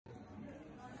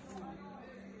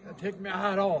take my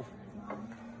hat off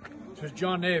to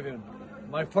John Nevin,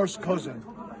 my first cousin,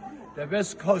 the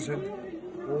best cousin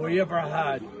we ever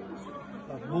had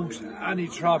amongst any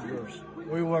travellers.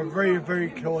 We were very, very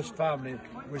close family.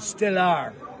 We still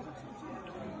are.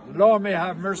 Lord may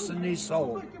have mercy on his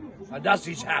soul, and that's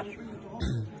his hat.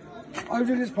 I'll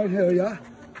do this point here, yeah,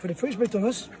 for the priest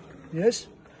Mcdonaghs, yes,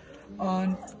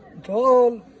 and to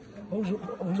all who's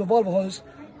involved with us,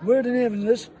 we're the name of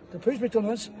this, the priest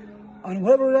Mcdonaghs, and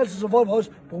whoever else is involved with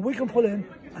us, but we can pull in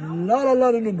a lot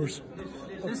of numbers.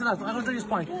 Listen, lads, I'm going to do this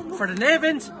point. For the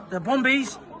Nevins, the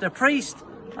Bumbies, the priest,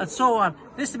 and so on.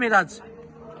 Listen to me, lads.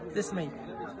 Listen to me.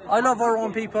 I love our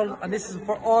own people, and this is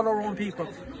for all our own people.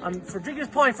 And for drinking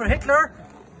this point for Hitler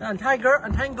and Tiger,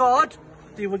 and thank God,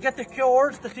 they will get the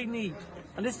cures that they need.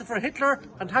 And this is for Hitler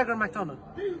and Tiger and McDonagh.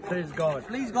 Please God.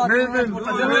 Please God.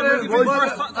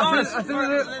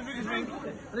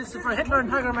 This is for Hitler and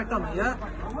Tiger and McDonagh, yeah?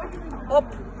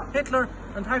 Up Hitler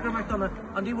and Tiger and McDonagh,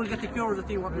 and they will get the cures that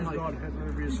they want in life. God, Hitler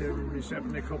will be saved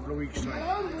in a couple of weeks'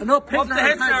 time. And up Hitler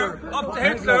and Tiger. Up to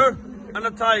Hitler and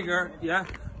the Tiger, yeah?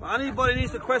 If anybody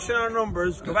needs to question our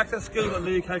numbers, go back to school and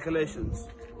do your calculations.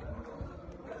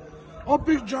 Up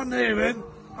Big John Nevin,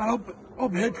 and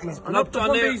up Hitler. And up the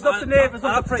Bumbies, up the Nevins,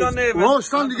 up the priest. We're all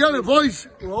standing together, boys.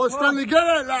 We're all standing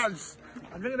together, lads.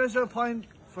 I'm making this a point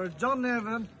for John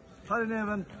Nevin, Paddy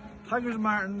Nevin, Tigers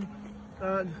Martin,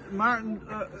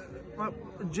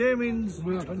 Jameses,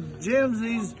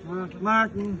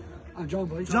 Martin, And John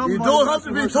Boy. John You Boy, don't have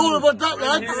to be told about that,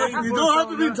 lads. You don't have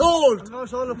to be told.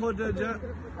 That's all I put there, yeah.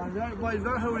 And that, boys,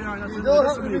 that's who we are. You don't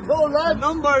have to be told, lads.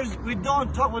 Numbers, we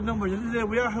don't talk with numbers.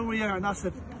 We are who we are, and that's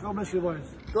it. God bless you, boys.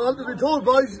 Don't have to be told,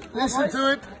 boys. Listen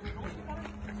to it.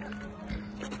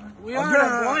 We are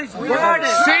the boys. We are the.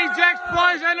 See Jack's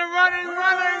boys and the running,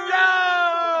 yo!